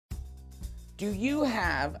Do you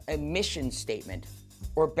have a mission statement,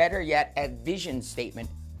 or better yet, a vision statement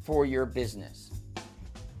for your business?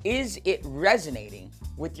 Is it resonating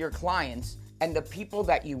with your clients and the people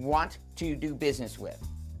that you want to do business with?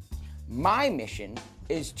 My mission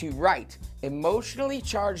is to write emotionally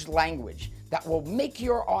charged language that will make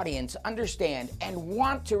your audience understand and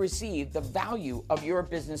want to receive the value of your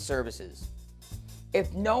business services.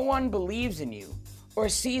 If no one believes in you or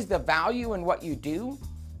sees the value in what you do,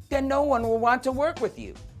 then no one will want to work with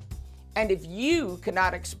you. And if you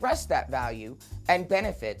cannot express that value and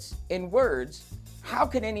benefits in words, how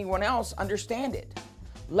can anyone else understand it?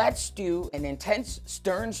 Let's do an intense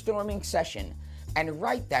brainstorming session and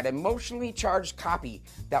write that emotionally charged copy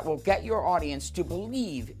that will get your audience to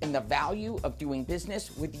believe in the value of doing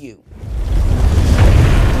business with you.